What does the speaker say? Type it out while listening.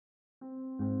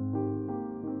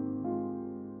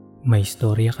May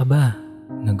istorya ka ba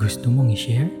na gusto mong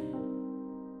i-share?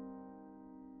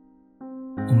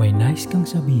 O may nais kang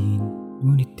sabihin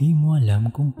ngunit di mo alam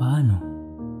kung paano?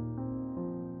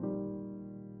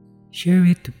 Share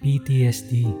it to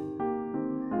PTSD,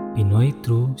 Pinoy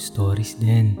True Stories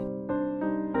din.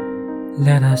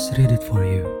 Let us read it for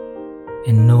you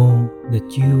and know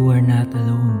that you are not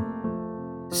alone.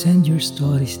 Send your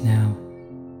stories now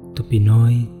to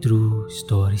Pinoy True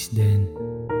Stories din.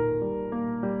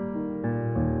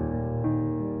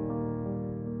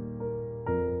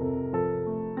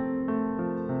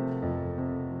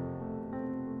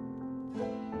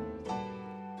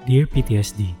 Dear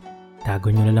PTSD,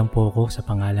 tago nyo na lang po ako sa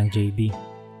pangalang JB.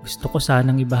 Gusto ko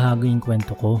sanang ibahagi yung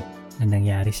kwento ko na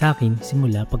nangyari sa akin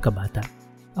simula pagkabata.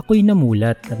 Ako'y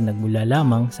namulat at nagmula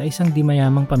lamang sa isang di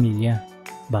mayamang pamilya.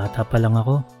 Bata pa lang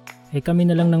ako, ay kami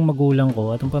na lang ng magulang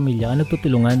ko at ang pamilya ang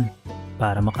nagtutulungan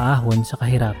para makaahon sa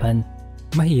kahirapan.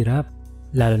 Mahirap,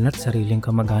 lalo na't sariling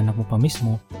kamag-anak mo pa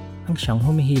mismo ang siyang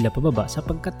humihila pababa sa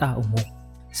pagkatao mo.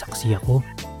 Saksi ako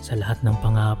sa lahat ng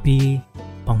pangapi,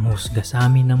 panghusga sa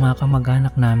amin ng mga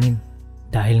kamag-anak namin.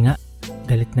 Dahil nga,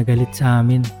 galit na galit sa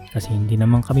amin kasi hindi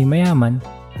naman kami mayaman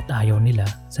at ayaw nila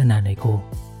sa nanay ko.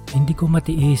 Hindi ko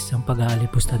matiis ang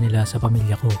pag-aalipusta nila sa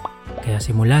pamilya ko. Kaya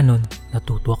simula nun,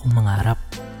 natuto akong mangarap.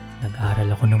 Nag-aral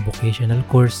ako ng vocational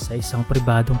course sa isang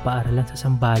pribadong paaralan sa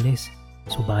Zambales.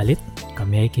 Subalit,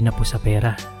 kami ay kinapos sa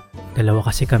pera.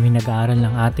 Dalawa kasi kami nag-aaral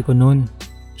ng ate ko noon.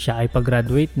 Siya ay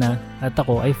pag-graduate na at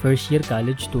ako ay first year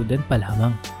college student pa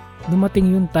lamang.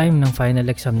 Dumating yung time ng final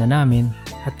exam na namin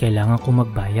at kailangan ko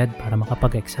magbayad para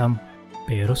makapag-exam.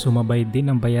 Pero sumabay din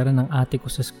ang bayaran ng ate ko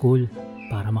sa school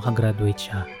para makagraduate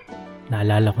siya.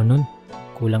 Naalala ko nun,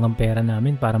 kulang ang pera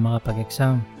namin para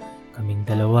makapag-exam. Kaming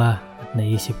dalawa at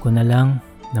naisip ko na lang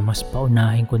na mas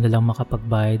paunahin ko na lang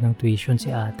makapagbayad ng tuition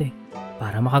si ate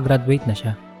para makagraduate na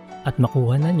siya at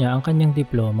makuha na niya ang kanyang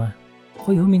diploma.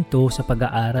 Ako'y huminto sa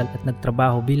pag-aaral at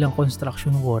nagtrabaho bilang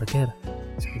construction worker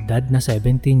sa edad na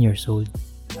 17 years old.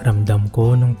 Ramdam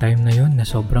ko nung time na yon na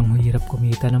sobrang hirap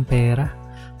kumita ng pera.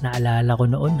 Naalala ko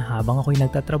noon habang ako'y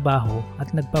nagtatrabaho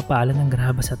at nagpapala ng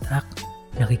graba sa truck.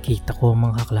 Nakikita ko ang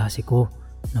mga kaklase ko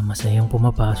na masayang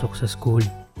pumapasok sa school.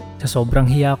 Sa sobrang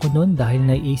hiya ko noon dahil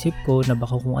naiisip ko na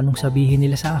baka kung anong sabihin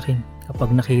nila sa akin kapag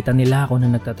nakita nila ako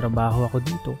na nagtatrabaho ako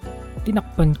dito.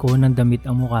 Tinakpan ko ng damit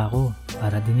ang mukha ko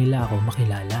para din nila ako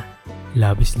makilala.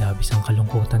 Labis-labis ang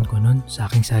kalungkutan ko noon sa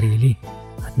aking sarili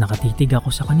at nakatitig ako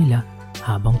sa kanila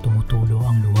habang tumutulo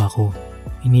ang luha ko.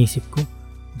 Iniisip ko,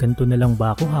 ganito na lang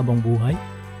ba ako habang buhay?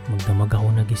 Magdamag ako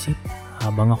nag-isip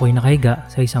habang ako'y nakahiga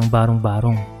sa isang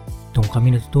barong-barong. Doon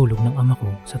kami natutulog ng ama ko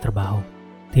sa trabaho.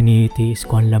 Tinitiis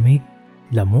ko ang lamig,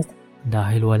 lamok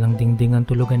dahil walang dingding ang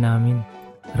tulugan namin.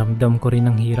 Ramdam ko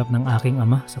rin ang hirap ng aking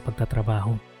ama sa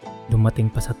pagtatrabaho.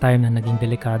 Dumating pa sa time na naging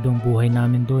delikado ang buhay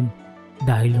namin doon.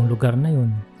 Dahil yung lugar na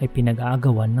yun ay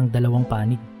pinag-aagawan ng dalawang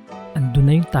panig. Andun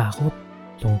na yung takot,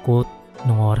 tungkot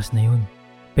nung oras na yun.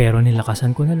 Pero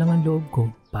nilakasan ko na lang ang loob ko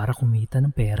para kumita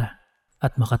ng pera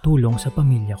at makatulong sa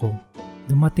pamilya ko.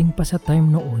 Dumating pa sa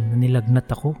time noon na nilagnat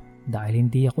ako dahil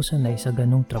hindi ako sanay sa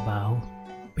ganong trabaho.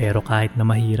 Pero kahit na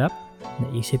mahirap,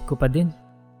 naisip ko pa din.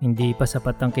 Hindi pa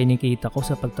sapat ang kinikita ko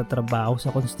sa pagtatrabaho sa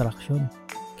construction.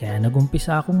 Kaya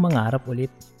nagumpisa akong mangarap ulit.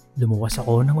 Lumuwas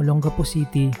ako ng Olongapo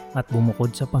City at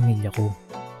bumukod sa pamilya ko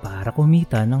para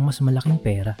kumita ng mas malaking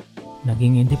pera.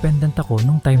 Naging independent ako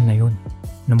nung time na yun.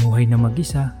 Namuhay na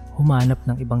mag-isa, humanap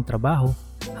ng ibang trabaho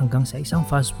hanggang sa isang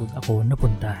fast food ako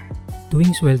napunta.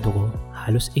 Tuwing sweldo ko,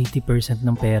 halos 80%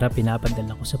 ng pera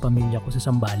pinapadala ko sa pamilya ko sa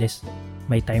Zambales.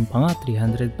 May time pa nga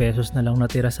 300 pesos na lang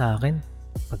natira sa akin.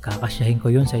 Pagkakasyahin ko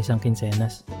yun sa isang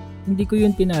kinsenas. Hindi ko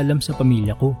yun pinalam sa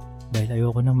pamilya ko dahil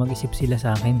ayoko nang mag-isip sila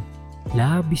sa akin.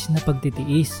 Labis na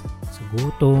pagtitiis sa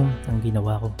gutom ang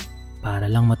ginawa ko para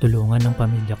lang matulungan ng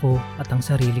pamilya ko at ang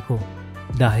sarili ko.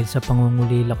 Dahil sa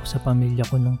pangungulila ko sa pamilya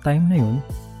ko nung time na yun,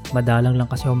 madalang lang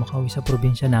kasi ako makauwi sa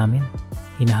probinsya namin.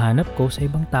 Hinahanap ko sa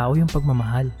ibang tao yung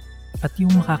pagmamahal at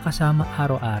yung makakasama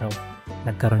araw-araw.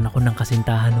 Nagkaroon ako ng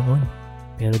kasintahan noon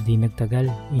pero di nagtagal,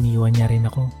 iniwan niya rin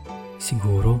ako.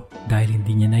 Siguro dahil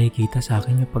hindi niya nakikita sa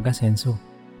akin yung pag-asenso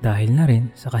dahil na rin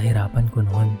sa kahirapan ko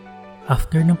noon.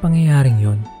 After ng pangyayaring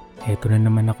yon, eto na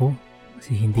naman ako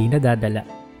kasi hindi nadadala.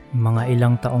 Mga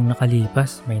ilang taong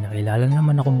nakalipas, may nakilala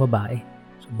naman akong babae.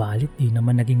 Subalit di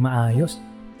naman naging maayos.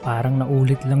 Parang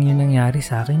naulit lang yung nangyari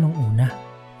sa akin nung una.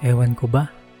 Ewan ko ba,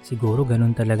 siguro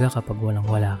ganun talaga kapag walang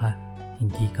wala ka.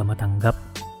 Hindi ka matanggap.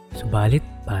 Subalit,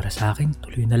 para sa akin,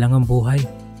 tuloy na lang ang buhay.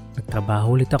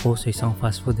 Nagtrabaho ulit ako sa isang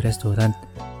fast food restaurant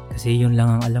kasi yun lang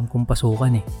ang alam kong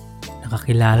pasukan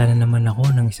Nakakilala na naman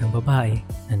ako ng isang babae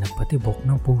na nagpatibok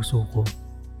ng puso ko.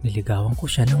 Niligawan ko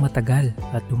siya ng matagal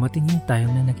at dumating yung time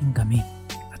na naging kami.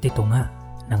 At ito nga,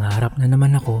 nangarap na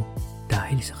naman ako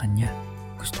dahil sa kanya.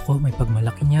 Gusto ko may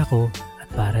pagmalaki niya ako at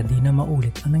para di na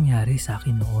maulit ang nangyari sa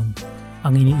akin noon.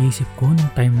 Ang iniisip ko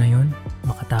nung time na yon,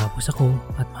 makatapos ako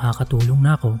at makakatulong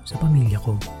na ako sa pamilya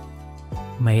ko.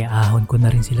 May ahon ko na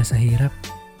rin sila sa hirap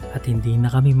at hindi na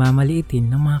kami mamaliitin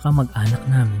ng mga kamag-anak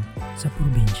namin sa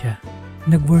probinsya.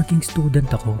 Nag-working student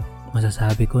ako.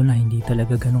 Masasabi ko na hindi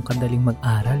talaga ganun kadaling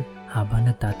mag-aral habang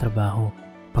nagtatrabaho.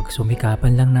 Pag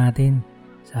sumikapan lang natin,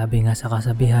 sabi nga sa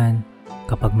kasabihan,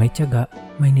 kapag may tiyaga,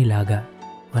 may nilaga.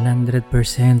 100%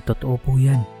 totoo po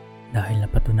yan dahil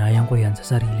napatunayan ko yan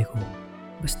sa sarili ko.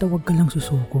 Basta wag ka lang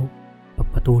susuko.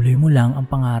 Pagpatuloy mo lang ang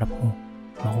pangarap mo,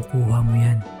 makukuha mo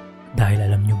yan. Dahil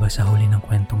alam nyo ba sa huli ng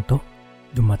kwentong to,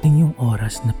 dumating yung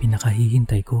oras na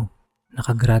pinakahihintay ko.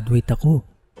 Nakagraduate ako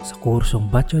sa kursong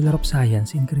Bachelor of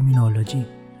Science in Criminology.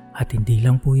 At hindi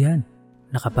lang po yan,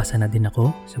 nakapasa na din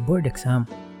ako sa board exam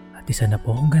at isa na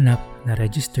po akong ganap na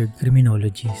registered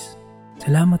criminologist.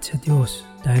 Salamat sa Diyos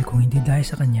dahil kung hindi dahil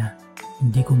sa Kanya,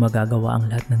 hindi ko magagawa ang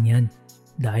lahat ng yan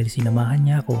dahil sinamahan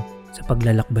niya ako sa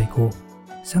paglalakbay ko.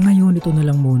 Sa ngayon, ito na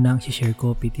lang muna ang share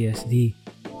ko PTSD,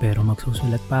 pero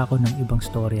magsusulat pa ako ng ibang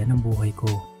storya ng buhay ko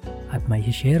at may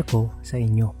share ko sa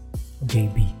inyo,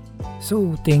 JB.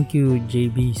 So, thank you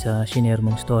JB sa shinare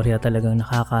mong storya. Talagang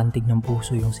nakakaantig ng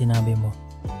puso yung sinabi mo.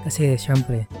 Kasi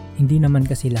syempre, hindi naman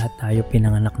kasi lahat tayo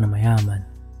pinanganak na mayaman.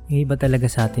 Yung iba talaga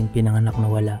sa atin pinanganak na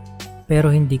wala.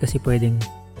 Pero hindi kasi pwedeng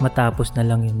matapos na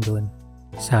lang yun doon.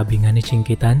 Sabi nga ni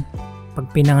Chinkitan, pag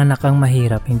pinanganak kang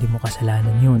mahirap, hindi mo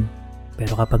kasalanan yun.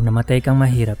 Pero kapag namatay kang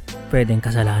mahirap, pwedeng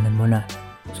kasalanan mo na.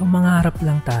 So mangarap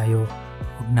lang tayo.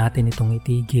 Huwag natin itong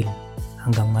itigil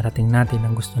hanggang marating natin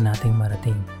ang gusto nating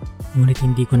marating. Ngunit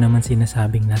hindi ko naman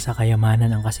sinasabing nasa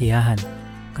kayamanan ang kasiyahan,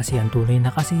 kasi ang tunay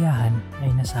na kasiyahan ay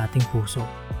nasa ating puso.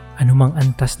 Anumang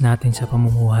antas natin sa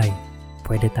pamumuhay,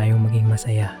 pwede tayong maging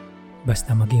masaya.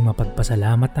 Basta maging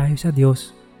mapagpasalamat tayo sa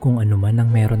Diyos kung ano man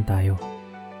ang meron tayo.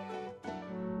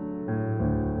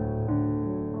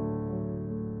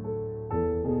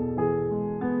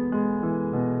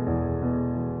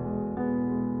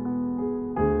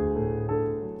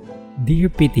 Dear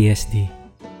PTSD,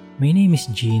 my name is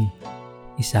Jean.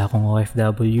 Isa akong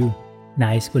OFW.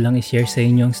 Nais ko lang i-share sa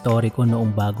inyo ang story ko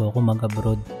noong bago ako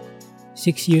mag-abroad.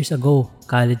 6 years ago,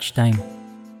 college time,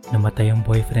 namatay ang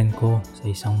boyfriend ko sa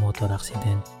isang motor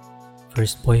accident.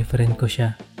 First boyfriend ko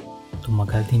siya.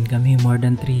 Tumagal din kami more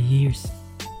than 3 years.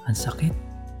 Ang sakit.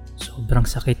 Sobrang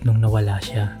sakit nung nawala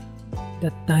siya.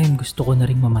 That time gusto ko na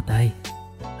ring mamatay.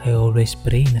 I always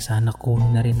pray na sana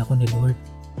kunin na rin ako ni Lord.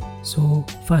 So,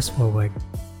 fast forward.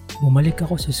 Bumalik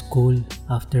ako sa school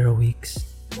after a weeks.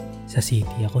 Sa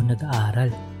city ako nag-aaral.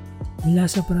 Mula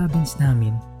sa province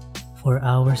namin, 4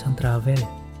 hours ang travel.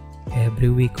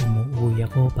 Every week umuwi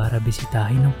ako para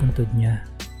bisitahin ang puntod niya.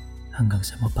 Hanggang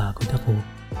sa mapagod ako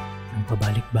nang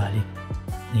pabalik-balik.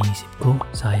 Naisip ko,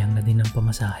 sayang na din ang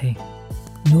pamasahe.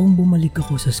 Noong bumalik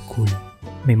ako sa school,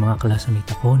 may mga classmate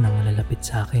ako na malalapit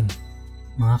sa akin.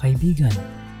 Mga kaibigan,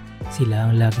 sila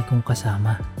ang lagi kong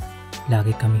kasama.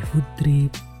 Lagi kami food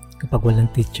trip kapag walang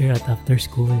teacher at after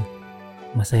school.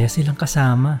 Masaya silang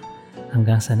kasama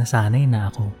hanggang sa nasanay na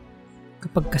ako.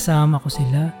 Kapag kasama ko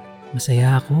sila,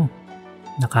 masaya ako.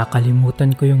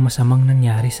 Nakakalimutan ko yung masamang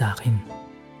nangyari sa akin.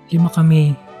 5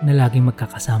 kami na laging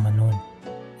magkakasama noon.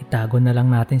 Itago na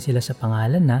lang natin sila sa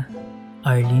pangalan na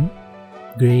Arlene,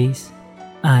 Grace,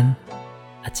 Ann,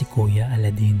 at si Kuya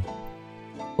Aladin.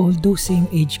 Although same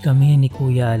age kami ni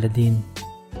Kuya Aladin,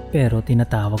 pero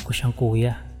tinatawag ko siyang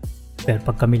Kuya. Pero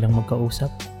pag kami lang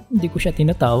magkausap, hindi ko siya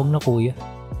tinatawag na Kuya.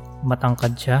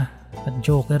 Matangkad siya at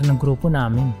joker ng grupo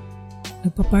namin.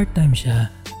 Nagpa-part-time siya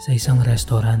sa isang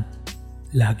restaurant.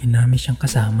 Lagi namin siyang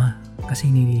kasama kasi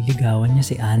nililigawan niya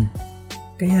si Ann.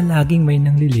 Kaya laging may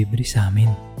nanglilibre sa amin.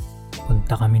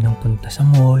 Punta kami ng punta sa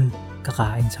mall,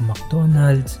 kakain sa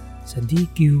McDonald's, sa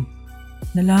DQ.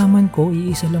 Nalaman ko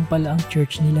iisa lang pala ang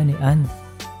church nila ni Ann.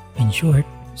 In short,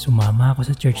 sumama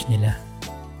ako sa church nila.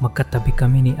 Magkatabi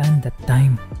kami ni Ann that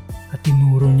time at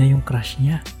tinuro niya yung crush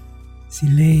niya. Si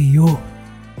Leo.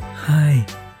 Hi,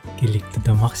 kilig to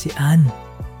the max si Ann.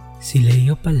 Si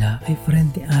Leo pala ay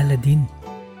friend ni Aladin.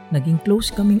 Naging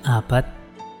close kaming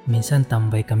 4. Minsan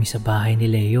tambay kami sa bahay ni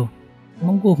Leo.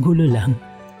 Manggugulo lang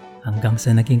hanggang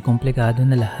sa naging komplikado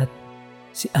na lahat.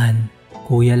 Si Ann,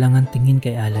 kuya lang ang tingin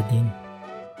kay Aladin.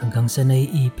 Hanggang sa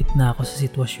naiipit na ako sa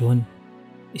sitwasyon.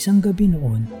 Isang gabi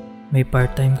noon, may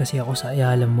part-time kasi ako sa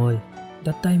Ayala Mall.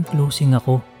 That time closing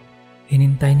ako.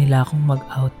 Hinintay nila akong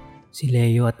mag-out, si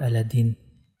Leo at Aladin.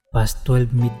 Past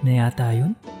 12 mid na yata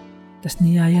yun. Tas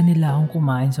niyaya nila akong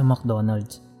kumain sa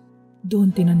McDonald's.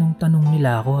 Doon tinanong-tanong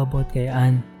nila ako about kay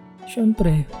Ann.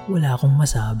 Siyempre, wala akong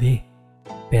masabi.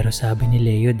 Pero sabi ni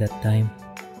Leo that time,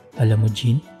 alam mo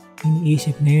Jean,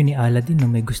 iniisip ngayon ni Aladdin na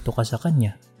may gusto ka sa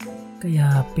kanya.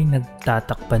 Kaya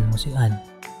pinagtatakpan mo si Ann.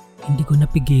 Hindi ko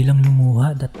napigilang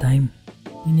lumuha that time.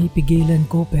 Pinipigilan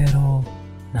ko pero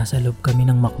nasa loob kami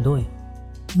ng McDo eh.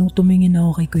 Nung tumingin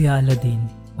ako kay Kuya Aladdin,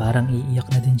 parang iiyak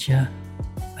na din siya.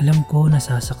 Alam ko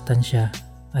nasasaktan siya.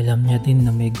 Alam niya din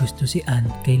na may gusto si Ann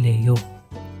kay Leo.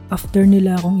 After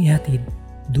nila akong ihatid,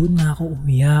 doon na ako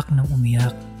umiyak ng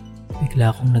umiyak.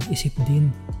 Bigla akong nag-isip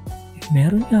din,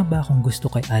 meron nga ba akong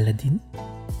gusto kay Aladdin?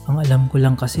 Ang alam ko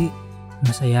lang kasi,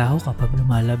 masaya ako kapag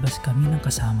lumalabas kami ng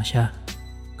kasama siya.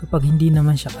 Kapag hindi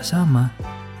naman siya kasama,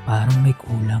 parang may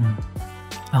kulang.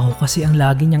 Ako kasi ang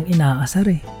lagi niyang inaasar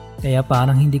eh. Kaya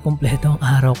parang hindi kumpleto ang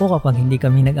araw ko kapag hindi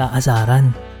kami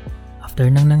nag-aasaran. After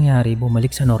nang nangyari,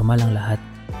 bumalik sa normal ang lahat.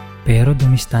 Pero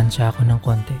dumistansya ako ng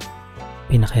konti.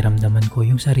 Pinakiramdaman ko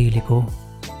yung sarili ko.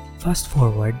 Fast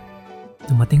forward,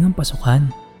 dumating ang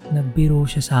pasukan. Nagbiro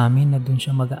siya sa amin na doon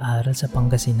siya mag-aaral sa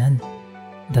Pangasinan.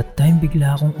 That time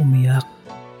bigla akong umiyak.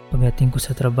 Pagdating ko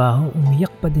sa trabaho,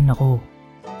 umiyak pa din ako.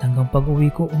 Hanggang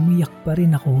pag-uwi ko, umiyak pa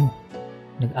rin ako.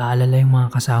 Nag-aalala yung mga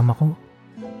kasama ko.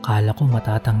 Kala ko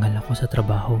matatanggal ako sa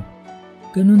trabaho.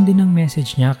 Ganun din ang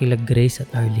message niya kila Grace at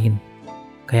Arlene.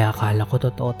 Kaya akala ko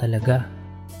totoo talaga.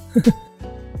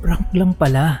 Prank lang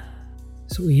pala.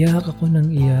 So iyak ako ng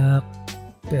iyak.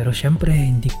 Pero syempre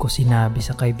hindi ko sinabi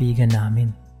sa kaibigan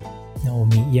namin na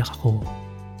umiiyak ako.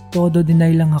 Todo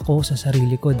deny lang ako sa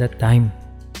sarili ko that time.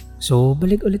 So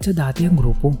balik ulit sa dati ang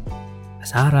grupo.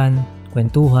 Asaran,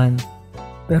 kwentuhan,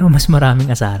 pero mas maraming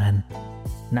asaran.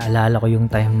 Naalala ko yung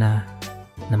time na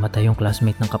namatay yung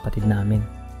classmate ng kapatid namin.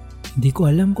 Hindi ko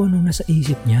alam kung anong nasa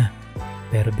isip niya,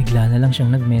 pero bigla na lang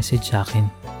siyang nag-message sa akin.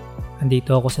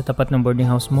 Andito ako sa tapat ng boarding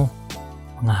house mo.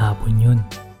 Mga hapon yun.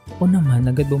 Ako naman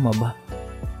agad bumaba.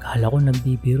 Kala ko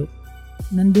nagbibiro.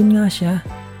 Nandun nga siya.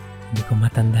 Hindi ko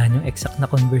matandaan yung exact na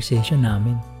conversation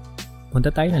namin.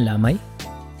 Punta tayo ng Lamay?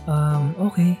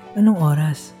 Okay. Anong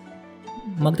oras?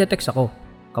 Magte-text ako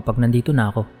kapag nandito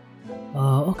na ako.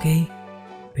 Okay.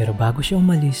 Pero bago siya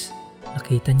umalis,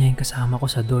 nakita niya yung kasama ko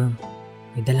sa dorm.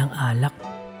 May dalang alak.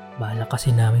 Balak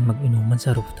kasi namin mag-inuman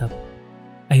sa rooftop.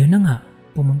 Ayun na nga,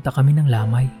 pumunta kami ng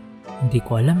Lamay. Hindi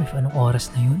ko alam if anong oras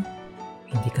na yun.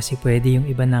 Hindi kasi pwede yung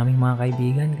iba naming mga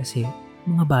kaibigan kasi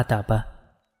mga bata pa.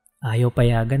 Ayaw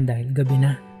payagan dahil gabi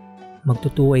na. Magto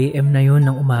 2 AM na yun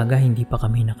ng umaga, hindi pa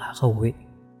kami nakakauwi.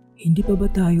 Hindi pa ba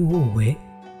tayo uuwi?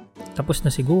 Tapos na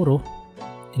siguro.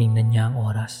 Tinignan niya ang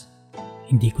oras.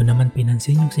 Hindi ko naman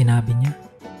pinansin yung sinabi niya.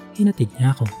 Hinatid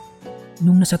niya ako.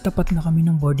 Nung nasa tapat na kami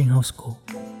ng boarding house ko,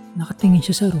 nakatingin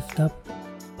siya sa rooftop.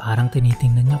 Parang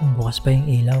tinitingnan niya kung bukas pa yung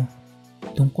ilaw.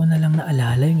 Doon ko na lang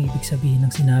naalala yung ibig sabihin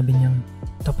ng sinabi niyang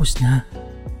tapos na.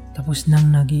 Tapos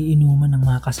nang nagiinuman ng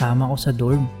mga kasama ko sa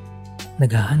dorm.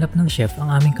 Naghahanap ng chef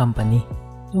ang aming company.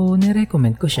 So,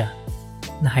 nirecommend ko siya.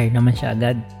 Na-hire naman siya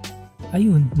agad.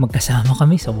 Ayun, magkasama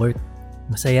kami sa work.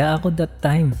 Masaya ako that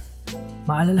time.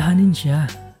 Maalalahanin siya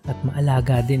at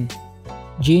maalaga din.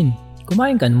 Jean,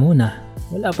 kumain ka muna.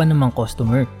 Wala pa namang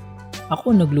customer.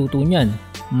 Ako nagluto niyan.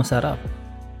 Masarap.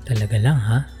 Talaga lang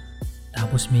ha?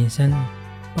 Tapos minsan,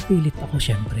 papilit ako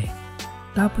syempre.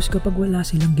 Tapos kapag wala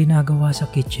silang ginagawa sa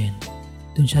kitchen,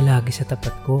 dun siya lagi sa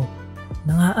tapat ko.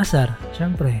 Nangaasar,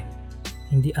 syempre.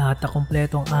 Hindi ata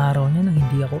kompleto ang araw niya nang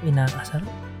hindi ako inaasar.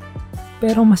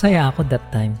 Pero masaya ako that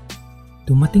time.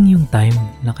 Dumating yung time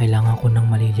na kailangan ko ng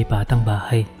malilipatang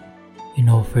bahay.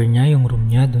 In-offer niya yung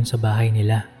room niya dun sa bahay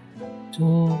nila.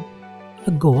 So,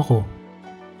 nag-go ako.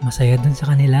 Masaya dun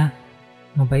sa kanila.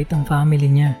 Mabait ang family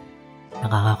niya.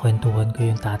 Nakakakwentuhan ko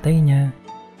yung tatay niya.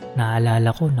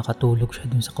 Naalala ko nakatulog siya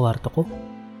dun sa kwarto ko.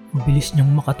 Ang bilis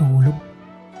niyang makatulog.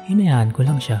 Hinayaan ko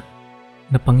lang siya.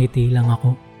 Napangiti lang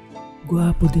ako.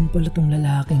 Gwapo din pala tong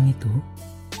lalaking ito.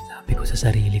 Sabi ko sa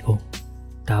sarili ko.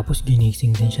 Tapos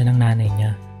ginising din siya ng nanay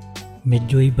niya.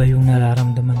 Medyo iba yung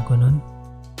nararamdaman ko nun.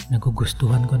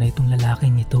 Nagugustuhan ko na itong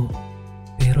lalaking ito.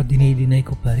 Pero dinidinay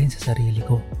ko pa rin sa sarili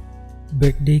ko.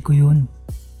 Birthday ko yun.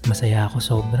 Masaya ako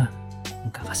sobra.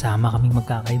 Magkakasama kaming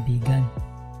magkakaibigan.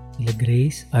 Ila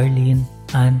Grace, Arlene,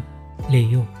 Ann,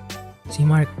 Leo. Si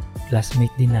Mark,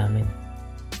 classmate din namin.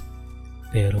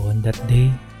 Pero on that day,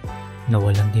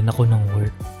 nawalan din ako ng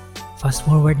work. Fast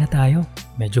forward na tayo.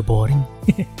 Medyo boring.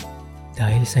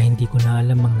 Dahil sa hindi ko na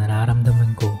alam ang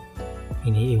nararamdaman ko,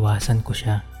 iniiwasan ko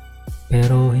siya.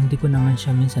 Pero hindi ko naman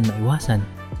siya minsan maiwasan.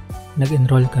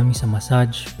 Nag-enroll kami sa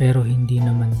massage pero hindi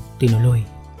naman tinuloy.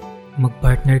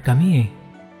 Mag-partner kami eh.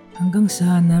 Hanggang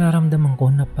sa nararamdaman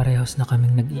ko na parehas na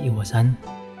kaming nag-iiwasan.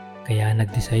 Kaya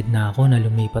nag-decide na ako na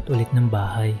lumipat ulit ng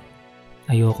bahay.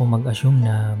 Ayoko mag-assume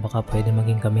na baka pwede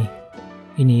maging kami.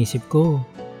 Iniisip ko,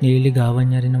 nililigawan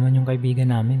niya rin naman yung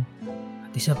kaibigan namin.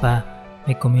 At isa pa,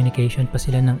 may communication pa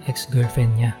sila ng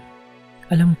ex-girlfriend niya.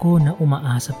 Alam ko na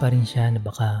umaasa pa rin siya na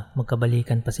baka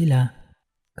magkabalikan pa sila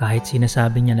kahit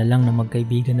sinasabi niya na lang na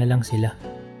magkaibigan na lang sila.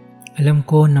 Alam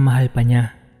ko na mahal pa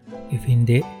niya. If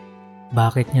hindi,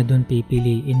 bakit niya doon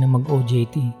pipiliin na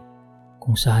mag-OJT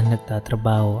kung saan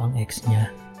nagtatrabaho ang ex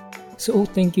niya? So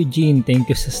thank you Jean,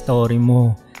 thank you sa story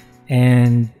mo.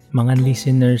 And mga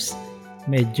listeners,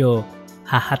 medyo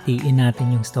hahatiin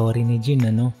natin yung story ni Jean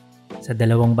sa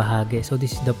dalawang bahagi. So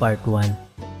this is the part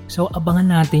 1. So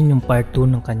abangan natin yung part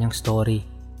 2 ng kanyang story.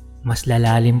 Mas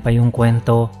lalalim pa yung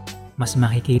kwento, mas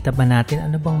makikita pa natin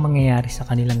ano bang mangyayari sa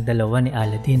kanilang dalawa ni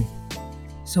Aladdin.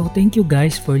 So thank you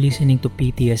guys for listening to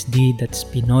PTSD, that's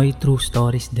Pinoy True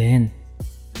Stories din.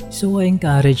 So I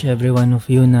encourage every one of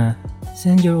you na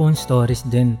send your own stories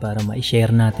din para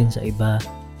ma-share natin sa iba,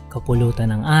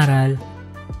 kapulutan ng aral,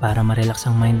 para ma-relax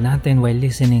ang mind natin while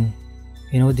listening.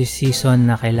 You know, this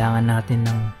season na kailangan natin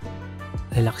ng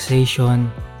relaxation,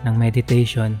 ng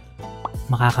meditation,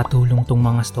 makakatulong tong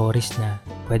mga stories na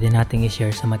pwede nating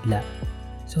i-share sa madla.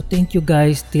 So thank you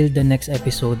guys till the next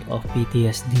episode of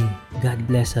PTSD. God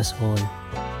bless us all.